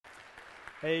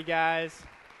Hey guys,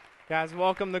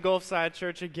 welcome to Gulfside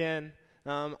Church again.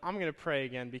 I'm going to pray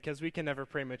again because we can never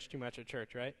pray too much at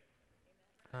church, right?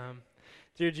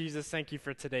 Dear Jesus, thank you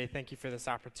for today. Thank you for this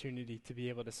opportunity to be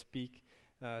able to speak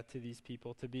to these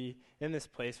people, to be in this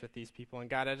place with these people. And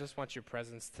God, I just want your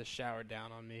presence to shower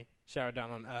down on me, shower down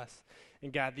on us.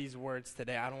 And God, these words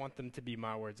today, I don't want them to be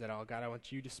my words at all. God, I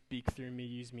want you to speak through me,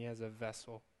 use me as a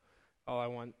vessel. All I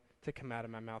want to come out of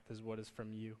my mouth is what is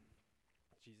from you.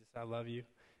 Jesus, I love you.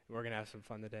 We're going to have some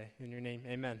fun today. In your name,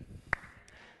 amen.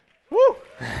 Woo!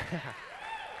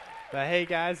 But hey,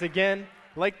 guys, again,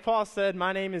 like Paul said,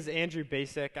 my name is Andrew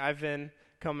Basic. I've been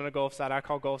coming to Gulfside. I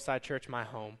call Gulfside Church my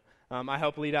home. I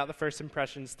help lead out the First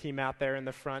Impressions team out there in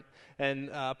the front. And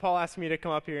Paul asked me to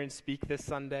come up here and speak this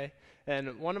Sunday.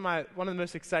 And one of the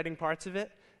most exciting parts of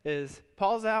it is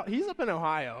Paul's out. He's up in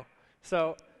Ohio.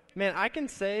 So, man, I can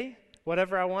say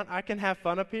whatever I want. I can have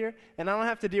fun up here, and I don't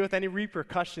have to deal with any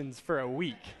repercussions for a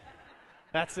week.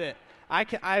 That's it. I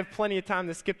have plenty of time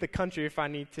to skip the country if I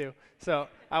need to, so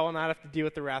I will not have to deal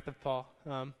with the wrath of Paul.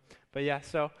 I'm going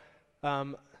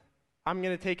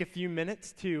to take a few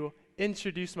minutes to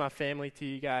introduce my family to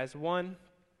you guys. One,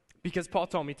 because Paul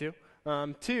told me to.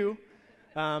 Two,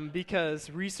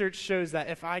 because research shows that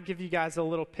if I give you guys a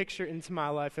little picture into my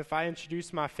life, if I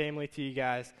introduce my family to you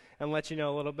guys and let you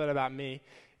know a little bit about me,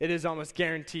 it is almost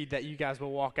guaranteed that you guys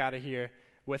will walk out of here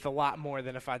with a lot more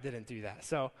than if I didn't do that.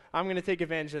 So I'm going to take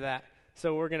advantage of that.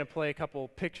 So we're going to play a couple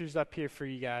pictures up here for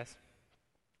you guys.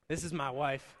 This is my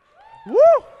wife. Woo!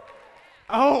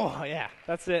 Oh, yeah,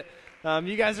 that's it.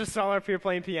 You guys just saw her up here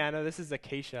playing piano. This is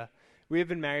Acacia. We have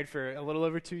been married for a little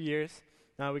over 2 years.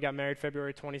 We got married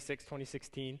February 26,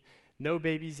 2016. No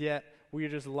babies yet. We are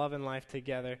just loving life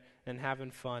together and having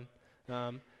fun.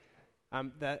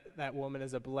 That woman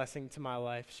is a blessing to my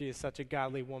life. She is such a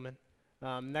godly woman.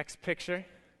 Next picture.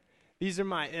 These are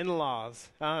my in-laws.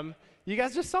 You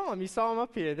guys just saw them. You saw them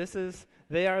up here.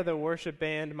 They are the worship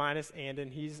band minus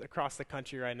Andon. He's across the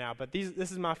country right now. But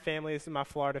this is my family. This is my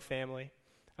Florida family.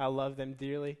 I love them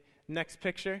dearly. Next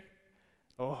picture.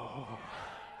 Oh.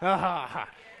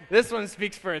 This one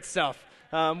speaks for itself.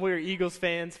 We're Eagles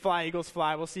fans. Fly, Eagles,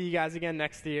 fly. We'll see you guys again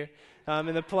next year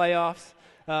in the playoffs.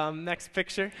 Next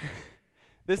picture.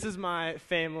 This is my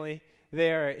family.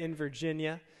 They are in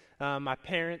Virginia. My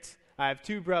parents, I have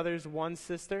 2 brothers, 1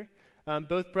 sister.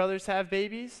 Both brothers have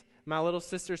babies. My little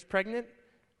sister's pregnant.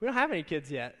 We don't have any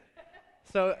kids yet.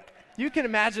 So you can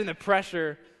imagine the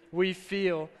pressure we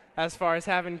feel as far as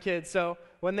having kids. So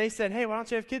when they said, hey, why don't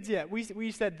you have kids yet?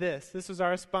 We said this. This was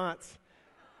our response.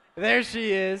 There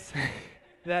she is.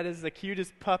 That is the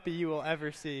cutest puppy you will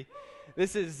ever see.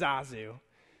 This is Zazu.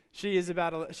 She's a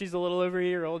little over a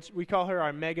year old. We call her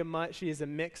our mega mutt. She is a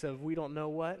mix of we don't know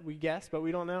what, we guess, but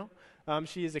we don't know.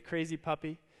 She is a crazy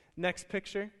puppy. Next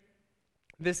picture.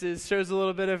 This shows a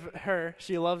little bit of her.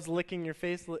 She loves licking your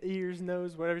face, ears,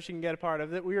 nose, whatever she can get a part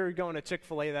of it. We were going to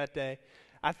Chick-fil-A that day.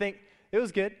 I think it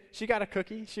was good. She got a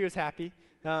cookie. She was happy.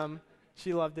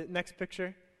 She loved it. Next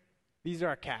picture. These are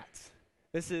our cats.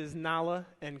 This is Nala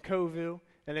and Kovu.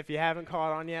 And if you haven't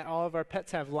caught on yet, all of our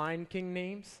pets have Lion King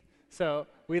names. So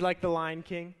we like the Lion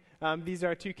King. These are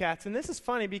our 2 cats. And this is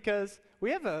funny because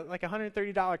we have a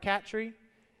 $130 cat tree.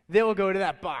 They will go to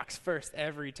that box first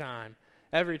every time.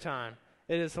 Every time.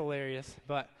 It is hilarious.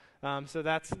 But so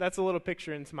that's a little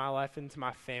picture into my life, into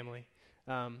my family.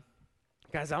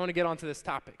 Guys, I want to get onto this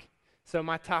topic. So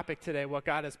my topic today, what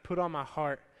God has put on my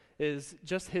heart, is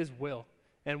just His will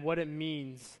and what it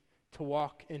means to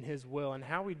walk in His will and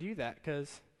how we do that.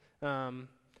 Because, man,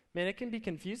 it can be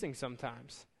confusing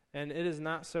sometimes. And it is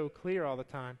not so clear all the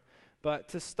time. But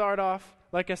to start off,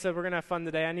 like I said, we're going to have fun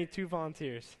today. I need 2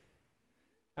 volunteers.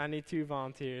 Come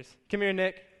here,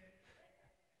 Nick.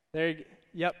 There you go.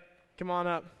 Yep. Come on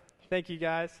up. Thank you,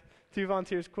 guys. 2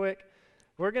 volunteers, quick.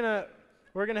 We're gonna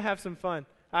have some fun.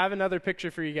 I have another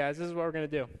picture for you guys. This is what we're going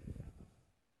to do.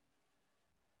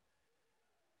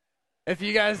 If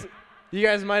you guys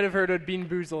might have heard what Bean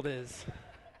Boozled is.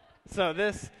 So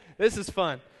this is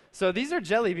fun. So these are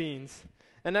jelly beans.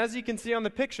 And as you can see on the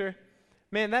picture,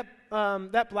 man, that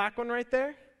black one right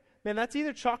there, man, that's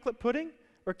either chocolate pudding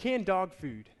or canned dog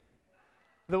food.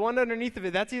 The one underneath of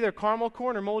it, that's either caramel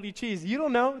corn or moldy cheese. You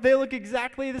don't know. They look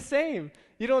exactly the same.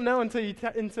 You don't know until you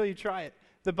try it.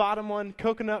 The bottom one,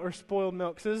 coconut or spoiled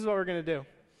milk. So this is what we're going to do.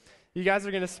 You guys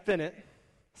are going to spin it.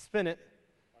 Spin it.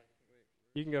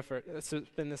 You can go for it. Let's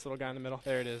spin this little guy in the middle.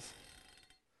 There it is.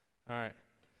 All right.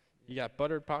 You got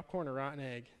buttered popcorn or rotten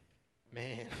egg?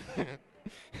 Man.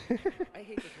 I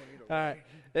hate this one either. All right.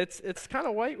 It's kind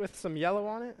of white with some yellow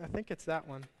on it. I think it's that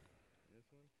one. This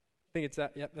one? I think it's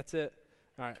that. Yep, that's it.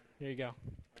 All right, here you go.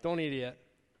 Don't eat it yet.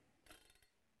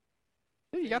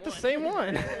 Dude, you got the same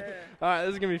one. All right,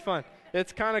 this is going to be fun.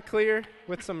 It's kind of clear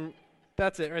with some,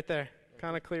 that's it right there.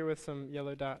 Kind of clear with some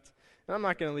yellow dots. And I'm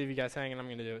not going to leave you guys hanging. I'm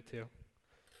going to do it too.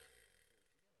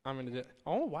 I'm going to do it.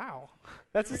 Oh, wow.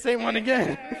 That's the same one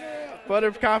again.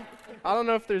 Buttercup. I don't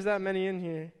know if there's that many in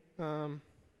here.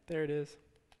 There it is.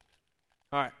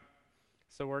 All right.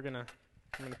 So I'm going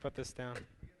to put this down.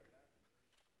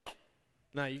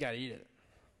 No, you got to eat it.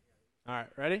 All right,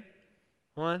 ready?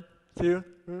 1, 2,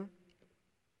 3.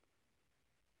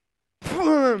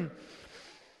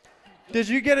 Did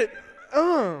you get it?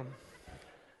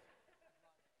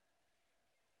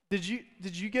 Did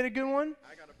you get a good one?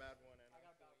 I got a bad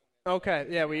one. Okay,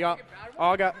 yeah, we all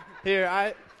got.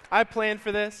 Here, I planned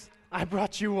for this. I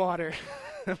brought you water.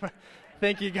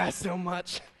 Thank you guys so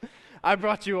much. I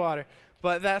brought you water.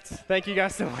 But thank you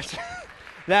guys so much.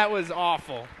 That was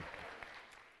awful.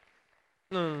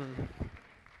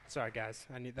 Sorry, guys.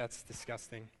 That's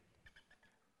disgusting.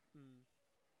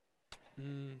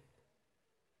 Man.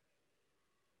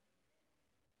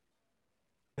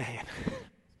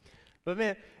 But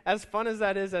man, as fun as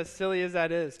that is, as silly as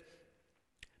that is,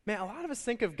 man, a lot of us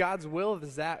think of God's will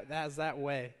as that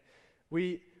way.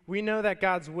 We know that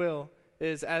God's will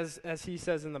is, as he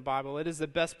says in the Bible, it is the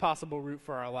best possible route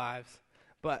for our lives.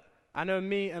 But I know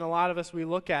me and a lot of us, we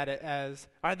look at it as,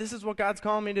 all right, this is what God's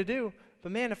calling me to do.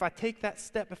 But man, if I take that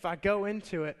step, if I go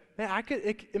into it, man,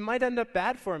 it might end up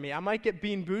bad for me. I might get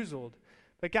bean-boozled.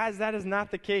 But guys, that is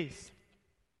not the case.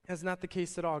 That's not the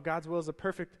case at all. God's will is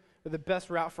the best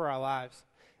route for our lives.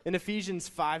 In Ephesians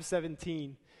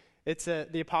 5:17,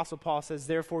 the Apostle Paul says,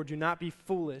 "Therefore, do not be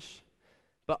foolish,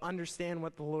 but understand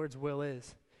what the Lord's will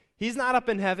is." He's not up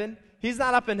in heaven. He's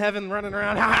not up in heaven running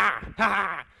around, ha ha,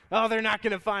 ha. Oh, they're not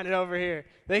going to find it over here.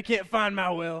 They can't find my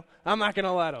will. I'm not going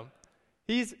to let them.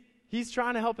 He's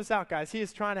trying to help us out, guys. He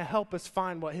is trying to help us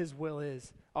find what his will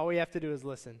is. All we have to do is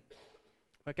listen.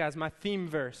 But guys, my theme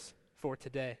verse for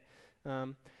today,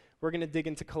 we're going to dig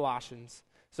into Colossians.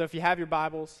 So if you have your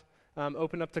Bibles,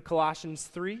 open up to Colossians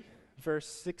 3, verse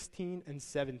 16 and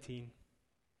 17.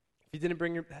 If you didn't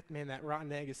bring that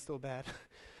rotten egg is still bad.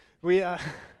 We're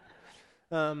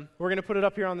going to put it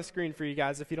up here on the screen for you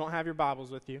guys if you don't have your Bibles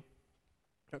with you.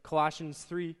 Colossians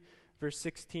 3, verse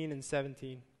 16 and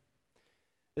 17.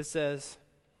 It says,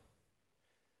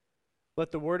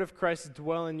 "Let the word of Christ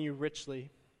dwell in you richly,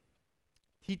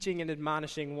 teaching and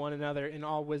admonishing one another in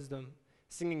all wisdom,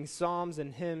 singing psalms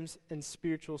and hymns and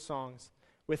spiritual songs,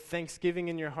 with thanksgiving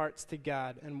in your hearts to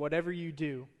God. And whatever you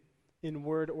do, in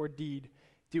word or deed,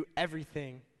 do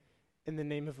everything in the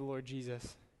name of the Lord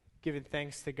Jesus, giving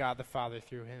thanks to God the Father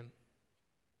through him."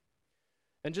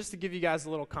 And just to give you guys a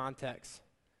little context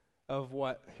of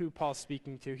who Paul's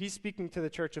speaking to, he's speaking to the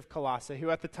church of Colossae, who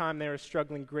at the time they were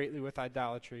struggling greatly with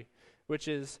idolatry, which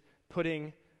is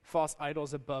putting false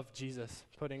idols above Jesus,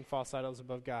 putting false idols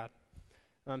above God.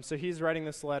 So he's writing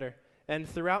this letter. And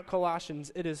throughout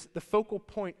Colossians, the focal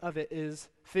point of it is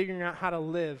figuring out how to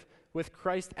live with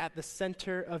Christ at the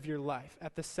center of your life,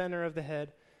 at the center of the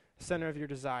head, center of your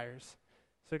desires.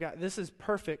 So God, this is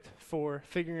perfect for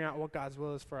figuring out what God's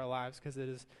will is for our lives, because it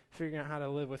is figuring out how to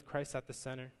live with Christ at the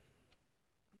center.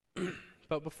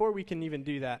 But before we can even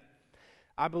do that,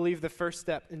 I believe the first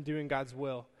step in doing God's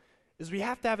will is we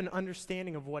have to have an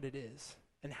understanding of what it is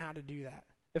and how to do that.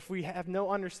 If we have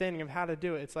no understanding of how to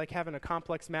do it, it's like having a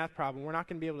complex math problem. We're not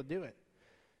going to be able to do it.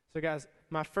 So guys,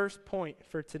 my first point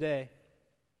for today,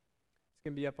 it's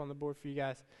going to be up on the board for you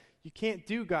guys. You can't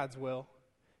do God's will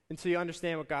until you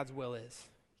understand what God's will is.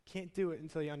 You can't do it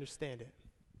until you understand it.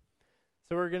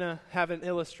 So we're going to have an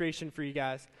illustration for you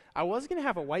guys. I was going to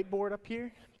have a whiteboard up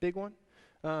here, big one.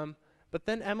 But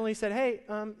then Emily said, "Hey,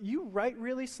 you write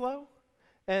really slow,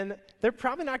 and they're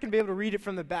probably not going to be able to read it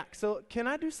from the back. So can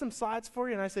I do some slides for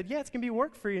you?" And I said, "Yeah, it's going to be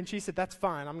work for you." And she said, "That's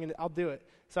fine. I'll do it."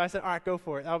 So I said, "All right, go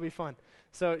for it. That'll be fun."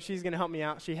 So she's going to help me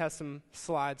out. She has some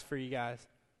slides for you guys.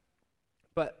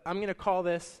 But I'm going to call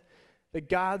this the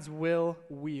God's Will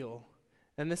Wheel.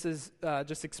 And this is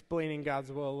just explaining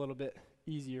God's will a little bit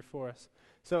easier for us.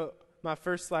 So my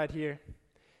first slide here,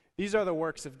 these are the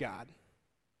works of God.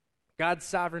 God's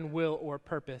sovereign will or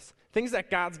purpose. Things that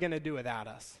God's going to do without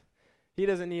us. He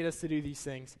doesn't need us to do these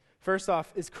things. First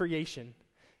off is creation.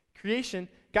 Creation,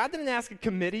 God didn't ask a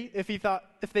committee if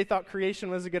they thought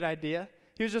creation was a good idea.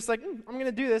 He was just like, I'm going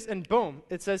to do this, and boom,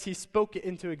 it says he spoke it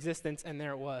into existence, and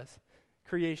there it was.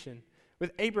 Creation.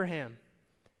 With Abraham,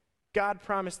 God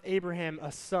promised Abraham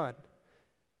a son,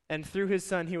 and through his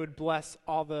son he would bless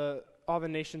all the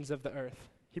nations of the earth.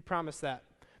 He promised that.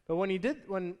 But when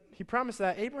he promised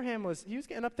that, Abraham was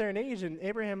getting up there in age, and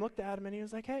Abraham looked at him and he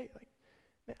was like, "Hey,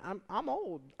 I'm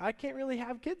old. I can't really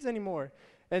have kids anymore."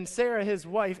 And Sarah, his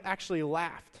wife, actually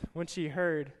laughed when she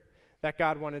heard that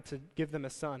God wanted to give them a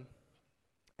son.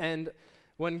 And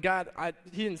when God,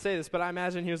 he didn't say this, but I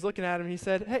imagine he was looking at him, he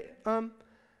said, hey,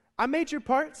 I made your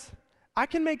parts. I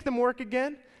can make them work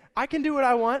again. I can do what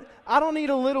I want. I don't need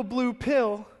a little blue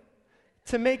pill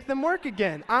to make them work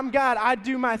again. I'm God. I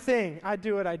do my thing. I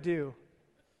do what I do.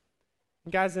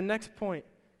 And guys, the next point,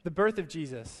 the birth of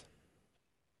Jesus.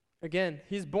 Again,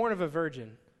 he's born of a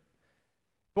virgin.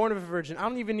 Born of a virgin. I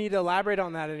don't even need to elaborate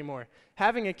on that anymore.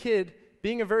 Having a kid,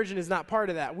 being a virgin is not part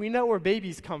of that. We know where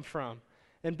babies come from.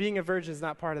 And being a virgin is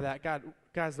not part of that.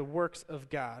 Guys, the works of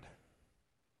God.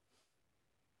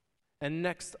 And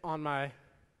next on my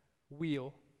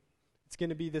wheel, it's going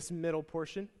to be this middle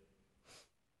portion,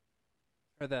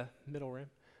 or the middle rim,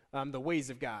 the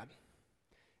ways of God.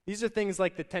 These are things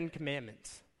like the Ten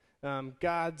Commandments,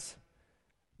 God's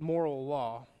moral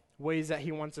law, ways that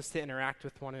he wants us to interact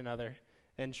with one another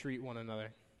and treat one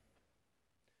another.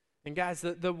 And guys,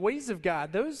 the ways of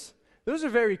God, those are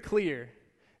very clear.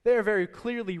 They are very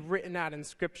clearly written out in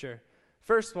Scripture.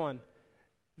 First one,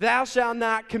 thou shalt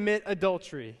not commit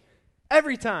adultery.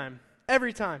 Every time.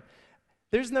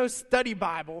 There's no study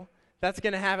Bible that's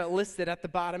going to have it listed at the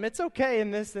bottom. It's okay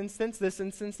in this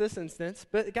instance,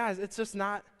 but guys, it's just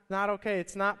not okay.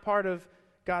 It's not part of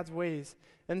God's ways.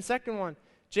 And the second one,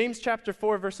 James chapter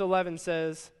 4, verse 11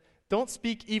 says, don't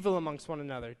speak evil amongst one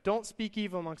another. Don't speak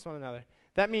evil amongst one another.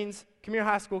 That means, come here,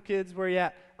 high school kids, where you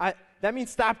at? That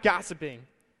means stop gossiping.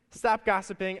 Stop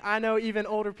gossiping. I know even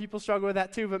older people struggle with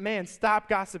that too, but man, stop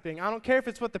gossiping. I don't care if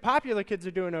it's what the popular kids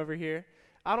are doing over here.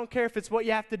 I don't care if it's what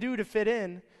you have to do to fit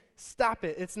in. Stop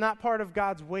it. It's not part of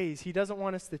God's ways. He doesn't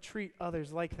want us to treat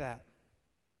others like that.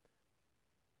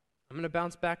 I'm going to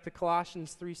bounce back to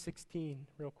Colossians 3:16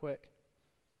 real quick.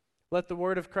 Let the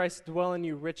word of Christ dwell in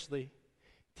you richly,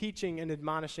 teaching and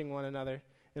admonishing one another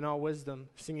in all wisdom,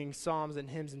 singing psalms and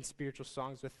hymns and spiritual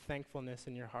songs with thankfulness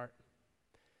in your heart.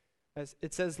 As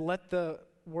it says, let the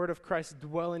word of Christ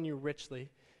dwell in you richly.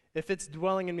 If it's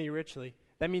dwelling in me richly,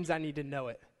 that means I need to know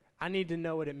it. I need to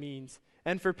know what it means.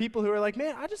 And for people who are like,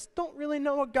 man, I just don't really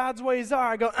know what God's ways are,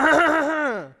 I go,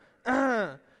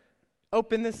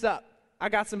 open this up. I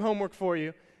got some homework for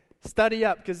you. Study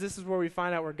up, because this is where we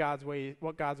find out what God's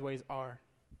ways are.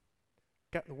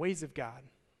 The ways of God.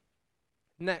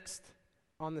 Next,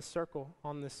 on the circle,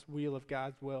 on this wheel of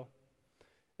God's will,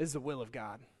 is the will of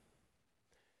God.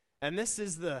 And this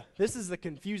is the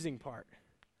confusing part.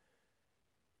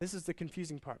 This is the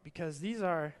confusing part, because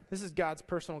this is God's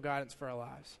personal guidance for our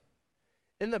lives.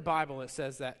 In the Bible, it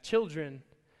says that children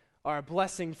are a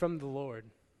blessing from the Lord.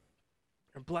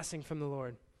 A blessing from the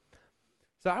Lord.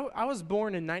 So I was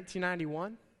born in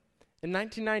 1991. In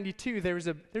 1992, there was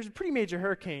a pretty major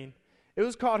hurricane. It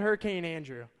was called Hurricane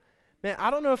Andrew. Man,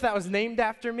 I don't know if that was named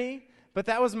after me, but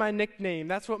that was my nickname.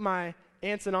 That's what my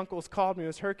aunts and uncles called me,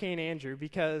 was Hurricane Andrew,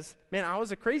 because, man, I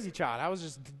was a crazy child. I was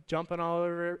just jumping all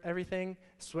over everything,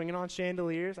 swinging on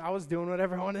chandeliers. I was doing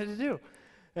whatever I wanted to do.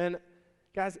 And,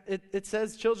 guys, it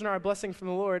says children are a blessing from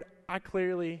the Lord. I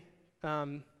clearly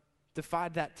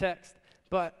defied that text.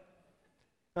 But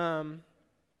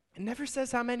it never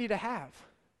says how many to have.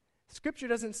 Scripture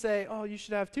doesn't say, oh, you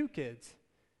should have 2 kids.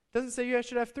 It doesn't say you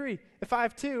should have 3. If I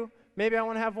have 2, maybe I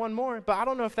want to have 1 more, but I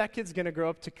don't know if that kid's going to grow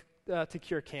up to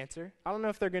cure cancer. I don't know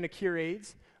if they're going to cure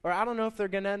AIDS, or I don't know if they're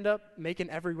going to end up making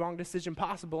every wrong decision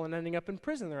possible and ending up in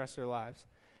prison the rest of their lives.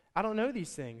 I don't know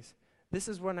these things. This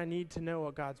is when I need to know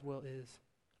what God's will is.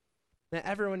 Now,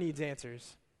 everyone needs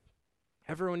answers.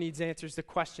 Everyone needs answers to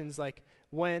questions like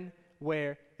when,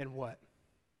 where, and what.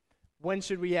 When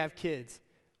should we have kids?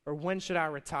 Or when should I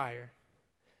retire?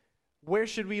 Where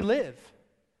should we live?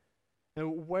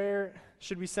 And where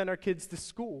should we send our kids to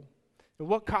school? And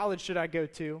what college should I go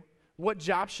to? What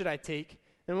job should I take?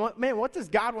 And what does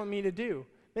God want me to do?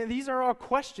 Man, these are all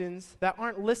questions that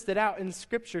aren't listed out in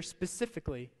Scripture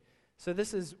specifically. So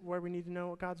this is where we need to know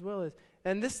what God's will is.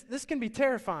 And this can be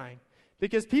terrifying,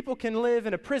 because people can live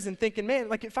in a prison thinking, man,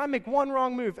 like if I make one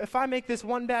wrong move, if I make this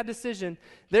one bad decision,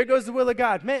 there goes the will of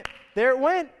God. Man, there it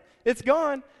went. It's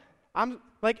gone. I'm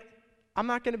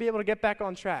not going to be able to get back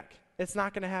on track. It's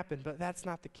not going to happen, but that's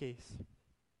not the case.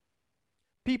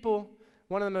 People,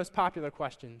 one of the most popular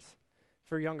questions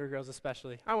for younger girls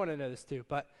especially, I want to know this too,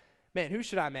 but man, who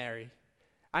should I marry?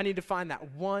 I need to find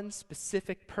that one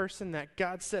specific person that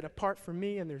God set apart for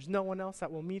me, and there's no one else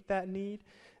that will meet that need.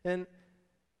 And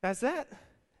that's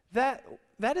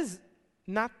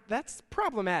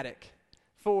problematic.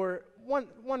 For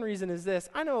one reason is this.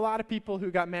 I know a lot of people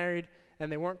who got married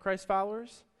and they weren't Christ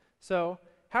followers. So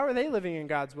how are they living in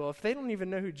God's will if they don't even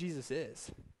know who Jesus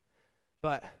is?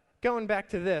 But going back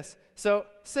to this. So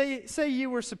say you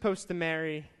were supposed to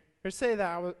marry, or say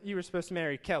that you were supposed to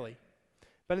marry Kelly.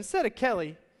 But instead of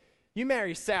Kelly, you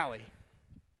marry Sally.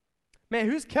 Man,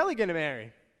 who's Kelly going to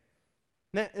marry?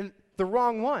 The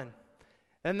wrong one.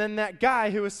 And then that guy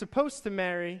who was supposed to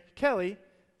marry Kelly,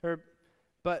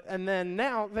 and then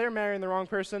now they're marrying the wrong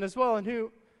person as well, and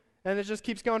it just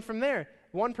keeps going from there.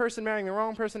 One person marrying the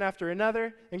wrong person after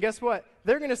another, and guess what?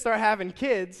 They're going to start having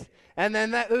kids, and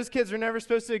then those kids are never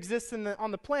supposed to exist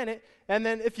on the planet, and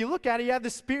then if you look at it, you have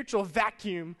this spiritual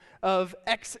vacuum of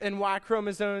X and Y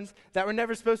chromosomes that were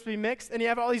never supposed to be mixed, and you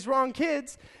have all these wrong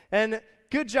kids, and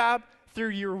good job, through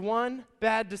your one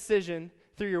bad decision,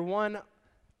 through your one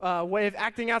way of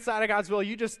acting outside of God's will,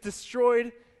 you just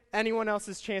destroyed anyone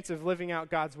else's chance of living out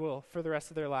God's will for the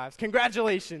rest of their lives.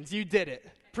 Congratulations, you did it.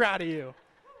 Proud of you.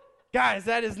 Guys,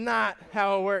 that is not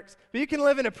how it works. But you can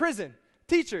live in a prison.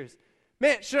 Teachers,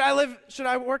 man, should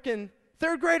I work in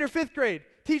 3rd grade or 5th grade?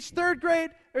 Teach 3rd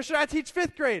grade or should I teach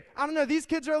 5th grade? I don't know. These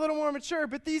kids are a little more mature,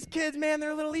 but these kids, man,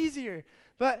 they're a little easier.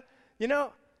 But,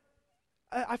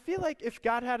 I feel like if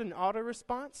God had an auto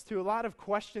response to a lot of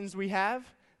questions we have,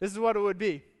 this is what it would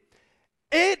be.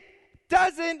 It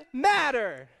doesn't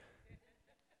matter.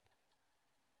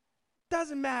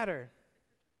 Doesn't matter.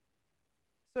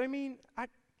 So,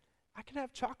 I can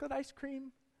have chocolate ice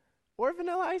cream or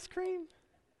vanilla ice cream.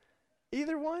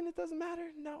 Either one, it doesn't matter.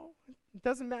 No, it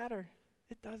doesn't matter.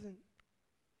 It doesn't.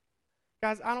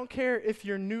 Guys, I don't care if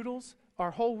your noodles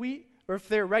are whole wheat or if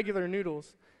they're regular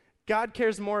noodles. God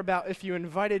cares more about if you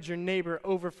invited your neighbor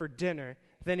over for dinner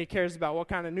than he cares about what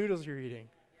kind of noodles you're eating.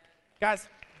 Guys,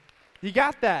 you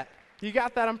got that. You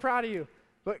got that. I'm proud of you.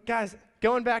 But guys,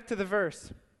 going back to the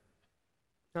verse.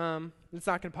 It's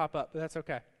not going to pop up, but that's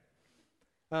okay.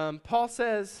 Paul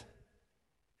says,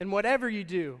 and whatever you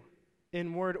do,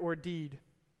 in word or deed,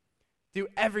 do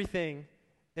everything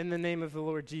in the name of the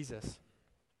Lord Jesus.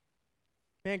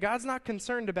 Man, God's not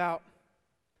concerned about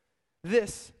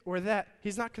this or that.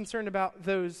 He's not concerned about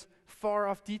those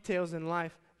far-off details in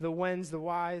life, the whens, the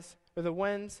whys, or the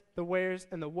whens, the wheres,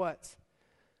 and the whats.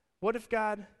 What if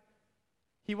God,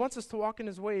 he wants us to walk in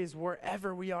his ways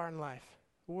wherever we are in life,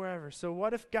 wherever. So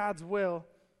what if God's will,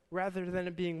 rather than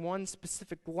it being one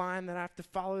specific line that I have to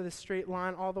follow this straight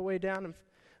line all the way down,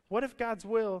 what if God's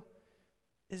will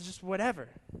is just whatever?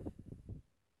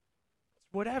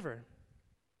 It's whatever.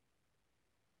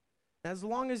 As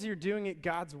long as you're doing it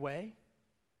God's way,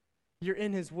 you're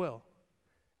in his will.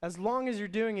 As long as you're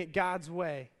doing it God's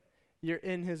way, you're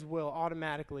in his will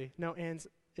automatically. No ands,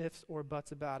 ifs, or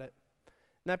buts about it.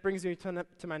 And that brings me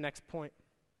to my next point.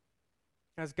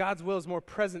 As God's will is more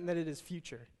present than it is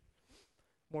future.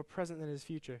 More present than it is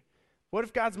future. What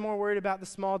if God's more worried about the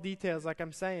small details, like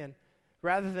I'm saying,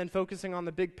 rather than focusing on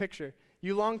the big picture?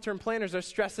 You long-term planners are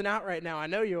stressing out right now. I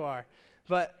know you are.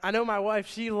 But I know my wife,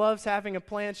 she loves having a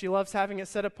plan. She loves having it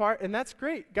set apart, and that's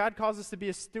great. God calls us to be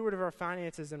a steward of our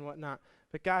finances and whatnot.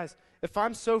 But guys, if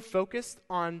I'm so focused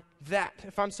on that,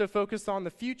 if I'm so focused on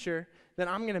the future, then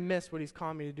I'm going to miss what he's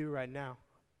calling me to do right now.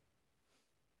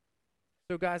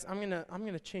 So guys, I'm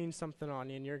gonna change something on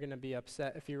you, and you're going to be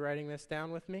upset if you're writing this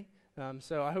down with me.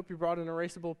 So I hope you brought an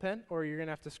erasable pen, or you're going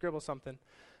to have to scribble something.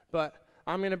 But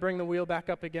I'm going to bring the wheel back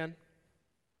up again,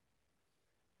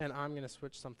 and I'm going to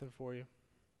switch something for you.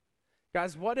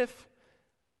 Guys, what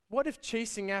if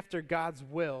chasing after God's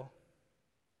will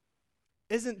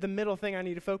isn't the middle thing I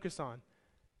need to focus on?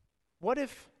 What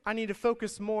if I need to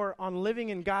focus more on living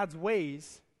in God's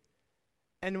ways,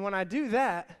 and when I do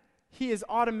that, he is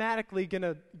automatically going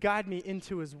to guide me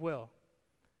into his will?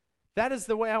 That is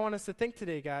the way I want us to think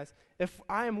today, guys. If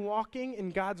I am walking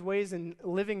in God's ways and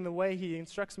living the way he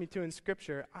instructs me to in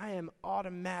Scripture, I am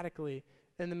automatically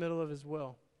in the middle of his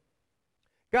will.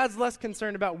 God's less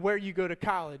concerned about where you go to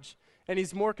college, and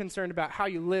he's more concerned about how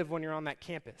you live when you're on that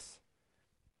campus.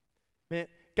 Man,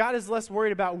 God is less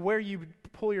worried about where you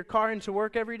pull your car into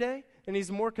work every day, and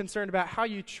he's more concerned about how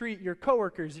you treat your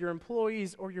coworkers, your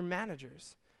employees, or your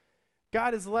managers.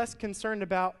 God is less concerned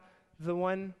about the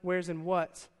when, where's, and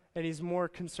what's, and he's more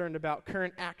concerned about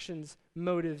current actions,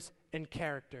 motives, and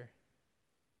character.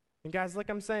 And guys, like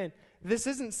I'm saying, this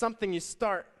isn't something you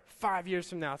start 5 years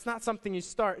from now. It's not something you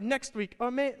start next week. Oh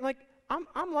man,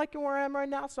 I'm liking where I am right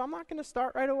now, so I'm not going to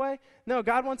start right away. No,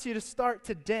 God wants you to start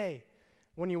today.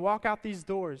 When you walk out these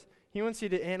doors, he wants you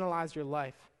to analyze your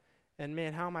life. And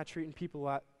man, how am I treating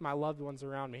people, my loved ones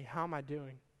around me? How am I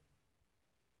doing?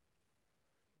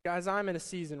 Guys, I'm in a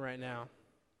season right now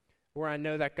where I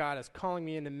know that God is calling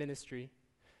me into ministry.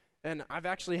 And I've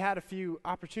actually had a few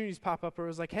opportunities pop up where it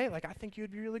was like, hey, I think you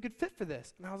would be a really good fit for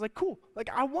this. And I was like, cool.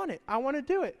 I want it. I want to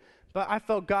do it. But I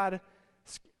felt God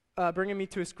bringing me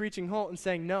to a screeching halt and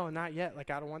saying, no, not yet. Like,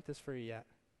 I don't want this for you yet.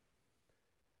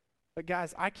 But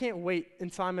guys, I can't wait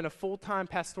until I'm in a full-time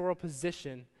pastoral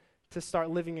position to start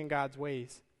living in God's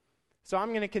ways. So I'm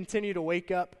going to continue to wake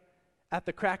up at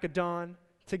the crack of dawn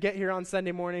to get here on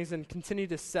Sunday mornings and continue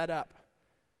to set up.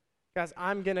 Guys,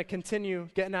 I'm going to continue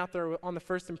getting out there on the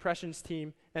First Impressions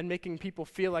team and making people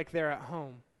feel like they're at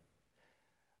home.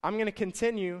 I'm going to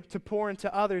continue to pour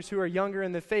into others who are younger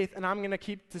in the faith, and I'm going to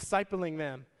keep discipling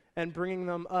them and bringing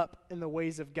them up in the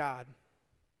ways of God.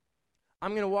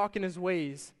 I'm going to walk in his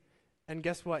ways, and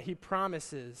guess what? He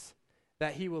promises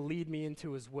that he will lead me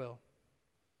into his will.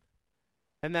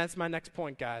 And that's my next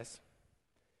point, guys.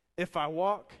 If I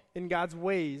walk in God's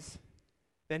ways,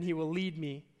 then he will lead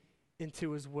me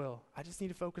into his will. I just need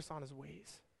to focus on his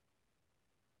ways.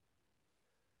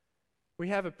 We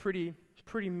have a pretty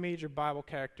major Bible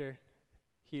character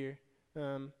here.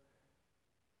 Some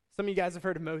of you guys have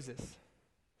heard of Moses.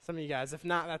 Some of you guys, if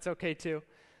not, that's okay too.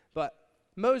 But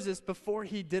Moses, before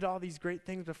he did all these great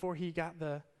things, before he got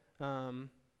the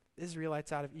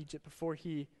Israelites out of Egypt, before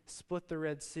he split the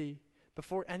Red Sea,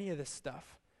 before any of this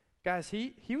stuff, guys,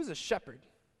 he was a shepherd.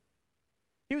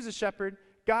 He was a shepherd.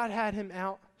 God had him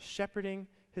out shepherding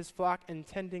his flock and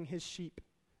tending his sheep.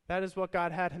 That is what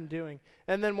God had him doing.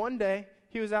 And then one day,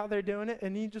 he was out there doing it,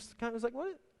 and he just kind of was like,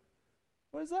 what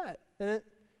is that? And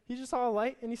he just saw a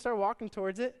light, and he started walking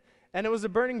towards it, and it was a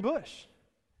burning bush.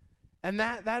 And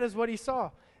that is what he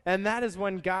saw. And that is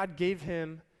when God gave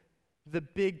him the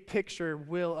big picture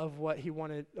will of what he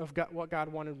wanted, of God, what God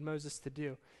wanted Moses to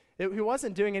do. He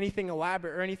wasn't doing anything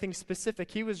elaborate or anything specific.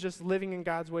 He was just living in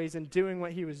God's ways and doing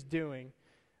what he was doing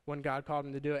when God called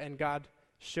him to do it, and God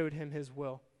showed him his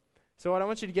will. So what I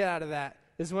want you to get out of that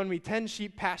is when we tend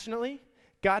sheep passionately,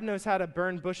 God knows how to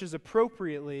burn bushes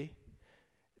appropriately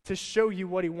to show you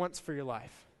what he wants for your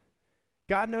life.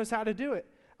 God knows how to do it.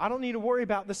 I don't need to worry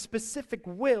about the specific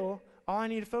will. All I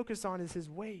need to focus on is his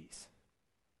ways.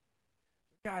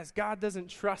 Guys, God doesn't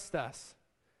trust us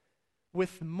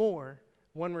with more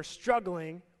when we're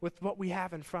struggling with what we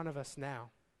have in front of us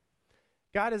now.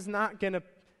 God is not going to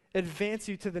advance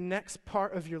you to the next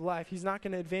part of your life. He's not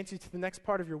going to advance you to the next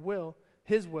part of your will,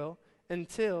 his will,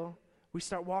 until we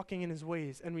start walking in his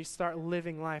ways and we start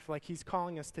living life like he's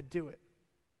calling us to do it.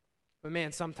 But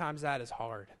man, sometimes that is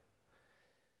hard.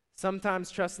 Sometimes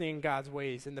trusting in God's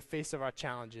ways in the face of our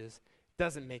challenges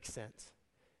doesn't make sense.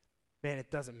 Man,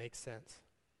 it doesn't make sense.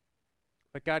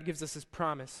 But God gives us his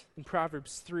promise in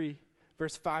Proverbs 3,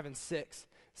 verse 5 and 6. It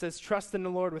says, trust in the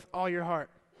Lord with all your heart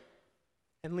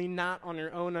and lean not on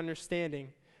your own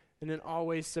understanding, and then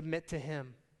always submit to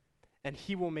him, and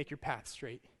he will make your path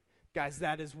straight. Guys,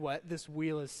 that is what this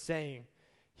wheel is saying.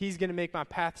 He's going to make my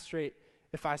path straight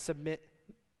if I submit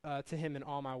to him in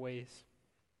all my ways.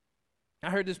 I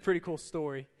heard this pretty cool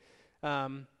story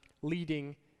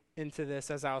leading into this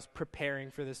as I was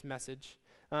preparing for this message.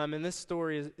 And this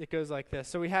story, it goes like this.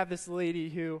 So we have this lady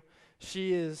who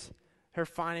her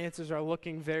finances are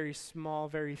looking very small,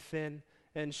 very thin,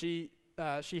 and she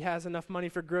has enough money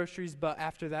for groceries, but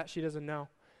after that, she doesn't know.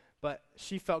 But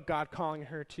she felt God calling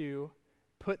her to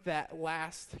put that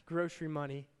last grocery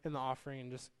money in the offering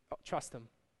and just trust him.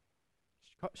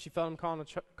 She felt him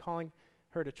calling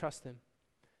her to trust him.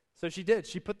 So she did.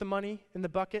 She put the money in the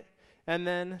bucket, and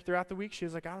then throughout the week, she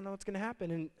was like, I don't know what's going to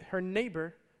happen. And her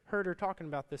neighbor heard her talking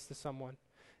about this to someone,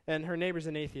 and her neighbor's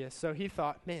an atheist. So he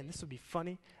thought, man, this would be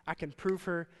funny. I can prove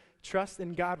her trust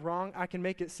in God wrong. I can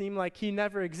make it seem like he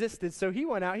never existed. So he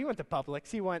went to Publix.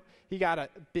 He got a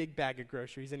big bag of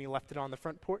groceries, and he left it on the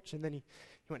front porch, and then he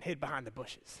went hid behind the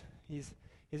bushes. He's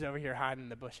over here hiding in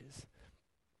the bushes.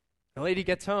 The lady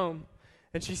gets home,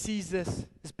 and she sees this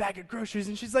bag of groceries,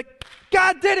 and she's like,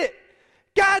 God did it!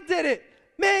 God did it!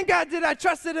 Man, God did it! I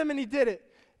trusted him, and he did it.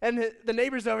 And the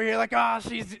neighbor's over here like, I'm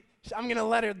going to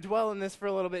let her dwell in this for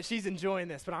a little bit. She's enjoying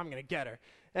this, but I'm going to get her.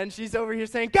 And she's over here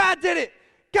saying, God did it!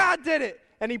 God did it!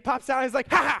 And he pops out, and he's like,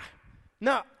 ha!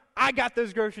 No, I got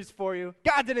those groceries for you.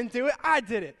 God didn't do it. I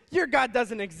did it. Your God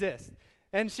doesn't exist.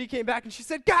 And she came back, and she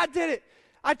said, God did it.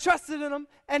 I trusted in him,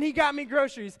 and he got me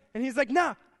groceries. And he's like,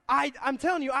 no, I'm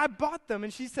telling you, I bought them.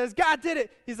 And she says, God did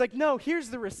it. He's like, no, here's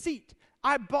the receipt.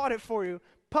 I bought it for you.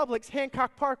 Publix,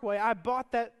 Hancock Parkway, I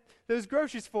bought those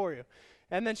groceries for you.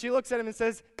 And then she looks at him and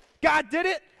says, God did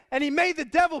it, and he made the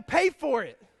devil pay for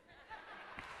it.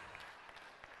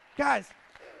 Guys,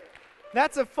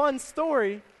 that's a fun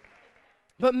story.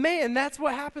 But man, that's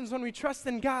what happens when we trust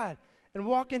in God and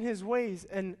walk in his ways,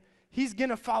 and he's going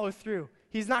to follow through.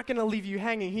 He's not going to leave you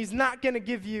hanging. He's not going to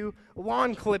give you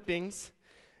lawn clippings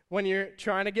when you're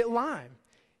trying to get lime.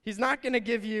 He's not going to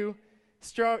give you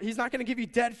He's not going to give you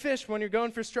dead fish when you're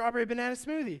going for strawberry banana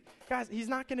smoothie. Guys, he's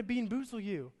not going to bean boozle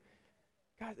you.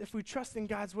 Guys, if we trust in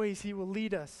God's ways, he will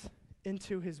lead us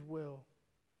into his will.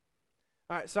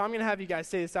 All right, so I'm going to have you guys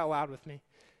say this out loud with me.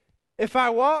 If I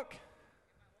walk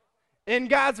in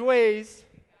God's ways,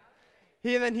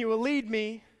 then he will lead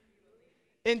me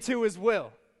into his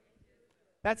will.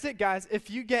 That's it, guys. If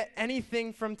you get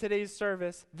anything from today's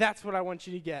service, that's what I want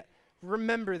you to get.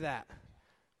 Remember that.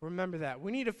 Remember that.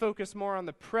 We need to focus more on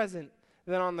the present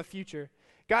than on the future.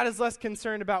 God is less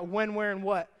concerned about when, where, and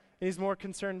what, and he's more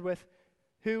concerned with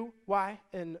who, why,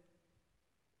 and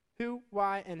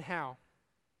how.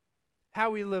 How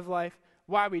we live life,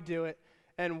 why we do it,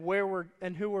 and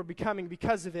who we're becoming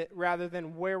because of it, rather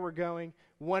than where we're going,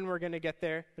 when we're going to get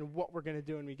there, and what we're going to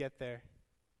do when we get there.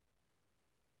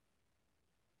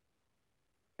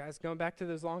 Guys, going back to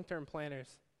those long-term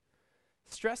planners,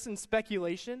 stress and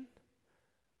speculation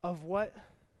of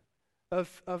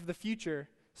the future,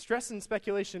 stress and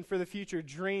speculation for the future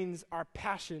drains our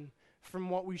passion from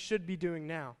what we should be doing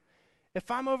now. If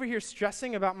I'm over here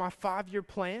stressing about my 5-year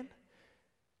plan,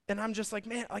 and I'm just like,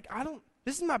 man, like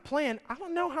this is my plan. I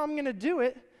don't know how I'm going to do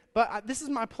it, but this is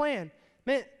my plan.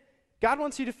 Man, God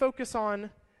wants you to focus on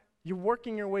you're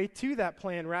working your way to that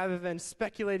plan rather than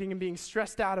speculating and being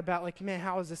stressed out about like, man,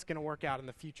 how is this going to work out in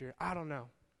the future? I don't know.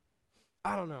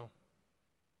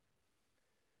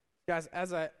 Guys,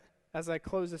 as I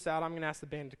close this out, I'm going to ask the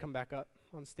band to come back up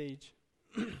on stage.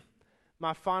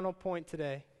 My final point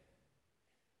today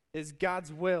is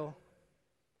God's will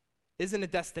isn't a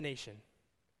destination.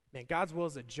 Man, God's will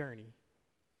is a journey.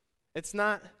 It's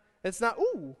not,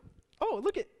 ooh, oh,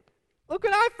 look what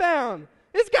I found.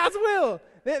 It's God's will.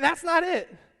 That's not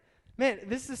it. Man,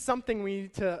 this is something we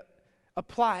need to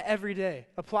apply every day,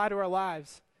 apply to our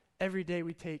lives every day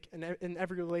we take and in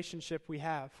every relationship we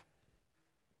have.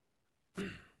 So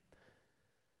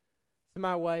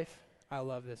my wife, I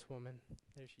love this woman.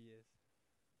 There she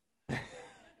is.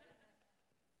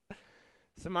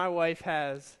 So my wife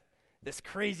has this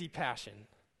crazy passion.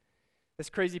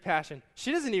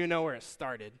 She doesn't even know where it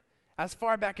started. As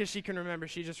far back as she can remember,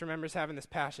 she just remembers having this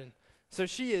passion. So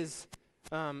she has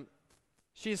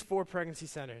 4 pregnancy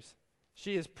centers.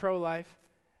 She is pro-life,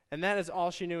 and that is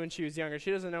all she knew when she was younger.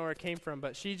 She doesn't know where it came from,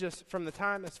 but she just, from the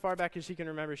time as far back as she can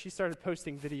remember, she started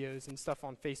posting videos and stuff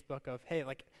on Facebook of, hey,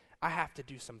 like, I have to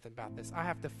do something about this. I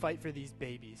have to fight for these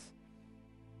babies.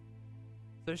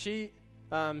 So she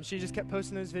just kept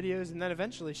posting those videos, and then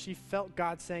eventually she felt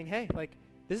God saying, hey, like,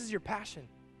 this is your passion.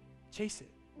 Chase it.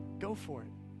 Go for it.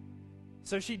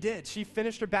 So she did. She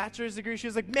finished her bachelor's degree. She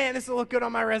was like, man, this will look good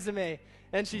on my resume.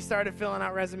 And she started filling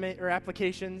out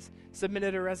applications,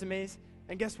 submitted her resumes,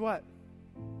 and guess what?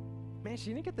 Man,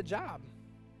 she didn't get the job.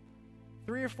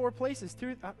 3 or 4 places,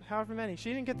 however many.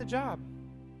 She didn't get the job.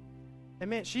 And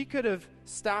man, she could have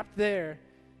stopped there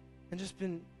and just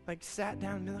been like sat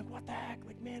down and been like, what the heck?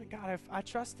 Like, man, God, I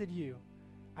trusted you.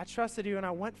 I trusted you and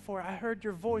I went for it. I heard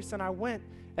your voice and I went,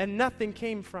 and nothing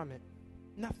came from it.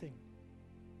 Nothing.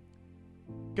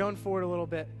 Going forward a little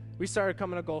bit, we started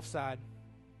coming to Gulfside.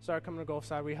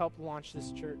 We helped launch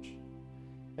this church.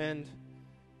 And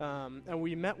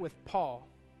we met with Paul,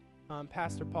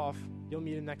 Pastor Paul. You'll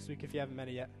meet him next week if you haven't met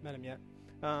him yet.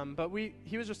 But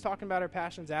he was just talking about her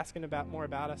passions, asking more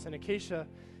about us. And Acacia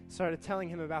started telling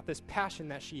him about this passion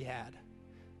that she had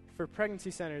for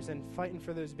pregnancy centers and fighting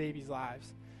for those babies'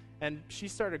 lives. And she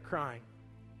started crying,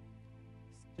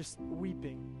 just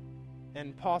weeping.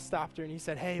 And Paul stopped her and he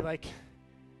said, hey, like,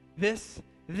 this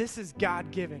is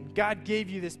God-given. God gave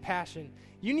you this passion.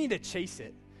 You need to chase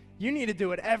it. You need to do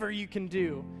whatever you can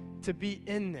do to be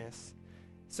in this.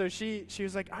 So she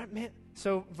was like, all right, man,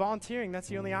 so volunteering, that's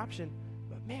the only option.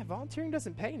 But man, volunteering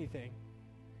doesn't pay anything.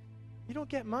 You don't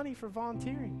get money for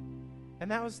volunteering. And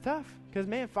that was tough because,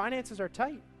 man, finances are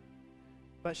tight.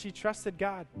 But she trusted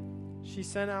God. She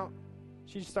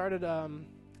started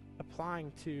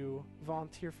applying to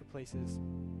volunteer for places.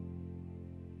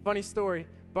 Funny story,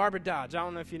 Barbara Dodge, I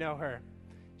don't know if you know her.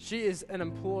 She is an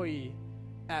employee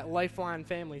at Lifeline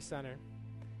Family Center.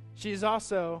 She is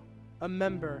also a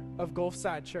member of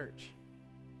Gulfside Church.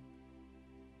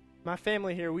 My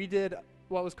family here, we did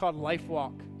what was called Life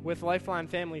Walk with Lifeline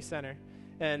Family Center,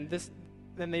 and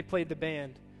they played the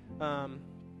band.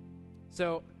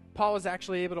 So Paul was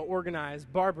actually able to organize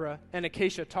Barbara and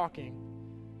Acacia talking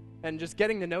and just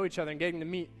getting to know each other and getting to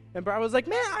meet. And Barbara was like,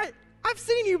 man, I've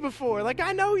seen you before. Like,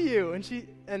 I know you.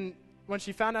 And when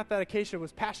she found out that Acacia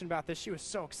was passionate about this, she was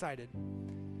so excited.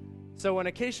 So when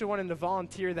Acacia wanted to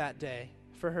volunteer that day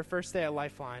for her first day at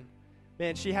Lifeline,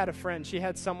 man, she had a friend. She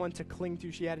had someone to cling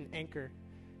to. She had an anchor.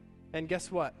 And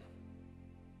guess what?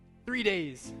 3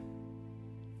 days.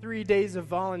 3 days of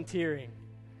volunteering.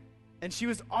 And she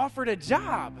was offered a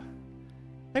job.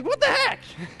 Like, what the heck?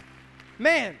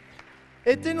 Man,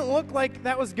 it didn't look like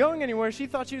that was going anywhere. She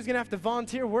thought she was going to have to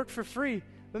volunteer, work for free.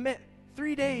 But man,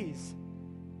 3 days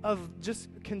of just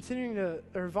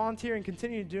volunteering,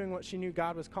 continuing doing what she knew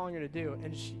God was calling her to do.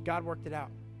 And God worked it out.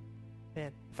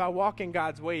 Man, if I walk in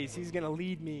God's ways, he's going to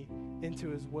lead me into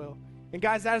his will. And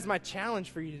guys, that is my challenge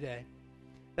for you today.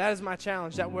 That is my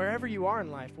challenge, that wherever you are in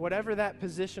life, whatever that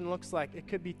position looks like, it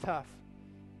could be tough.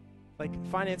 Like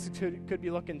finances could be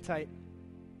looking tight.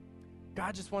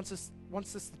 God just wants us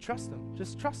to trust him.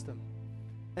 Just trust him.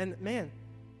 And man,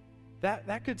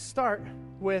 that could start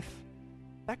with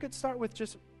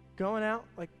just going out,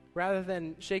 like rather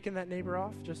than shaking that neighbor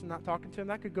off, just not talking to him.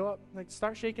 That could go up, like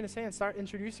start shaking his hand, start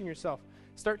introducing yourself,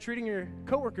 start treating your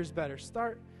coworkers better,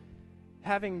 start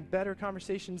having better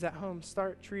conversations at home,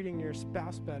 start treating your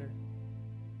spouse better.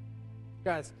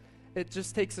 Guys, it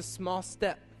just takes a small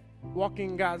step,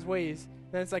 walking in God's ways,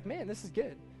 and it's like, man, this is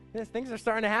good. Things are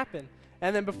starting to happen.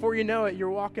 And then before you know it,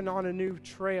 you're walking on a new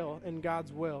trail in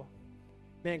God's will.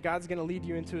 Man, God's going to lead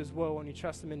you into his will when you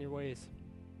trust him in your ways.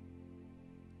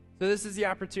 So this is the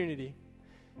opportunity.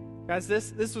 Guys,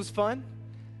 this was fun,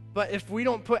 but if we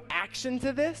don't put action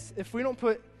to this, if we don't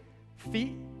put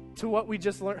feet to what we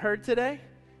just heard today,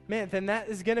 man, then that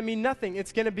is going to mean nothing.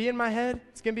 It's going to be in my head.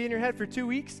 It's going to be in your head for 2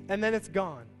 weeks, and then it's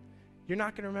gone. You're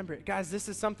not going to remember it. Guys, this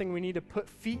is something we need to put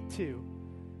feet to.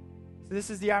 So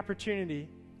this is the opportunity,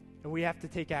 and we have to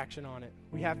take action on it.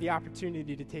 We have the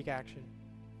opportunity to take action.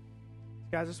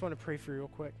 Guys, I just want to pray for you real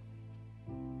quick.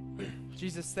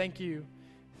 Jesus, thank you.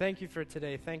 Thank you for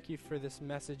today. Thank you for this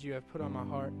message you have put on my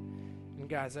heart. And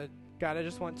guys, God, I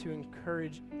just want to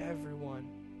encourage everyone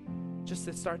just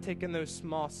to start taking those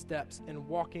small steps and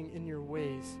walking in your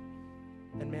ways.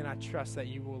 And man, I trust that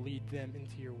you will lead them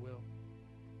into your will.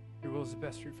 Your will is the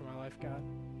best fruit for my life, God.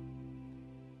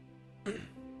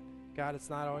 God, it's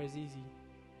not always easy.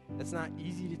 It's not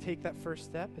easy to take that first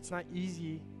step. It's not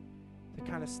easy to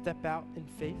kind of step out in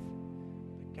faith.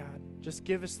 But God, just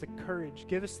give us the courage.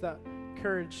 Give us the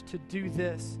courage to do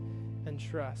this and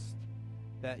trust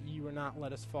that you will not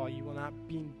let us fall. You will not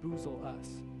bamboozle us.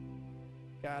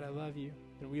 God, I love you,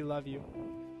 and we love you.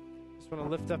 I just want to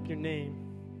lift up your name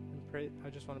and pray. I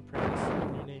just want to pray this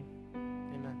in your name.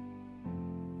 Amen.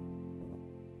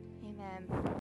 Amen.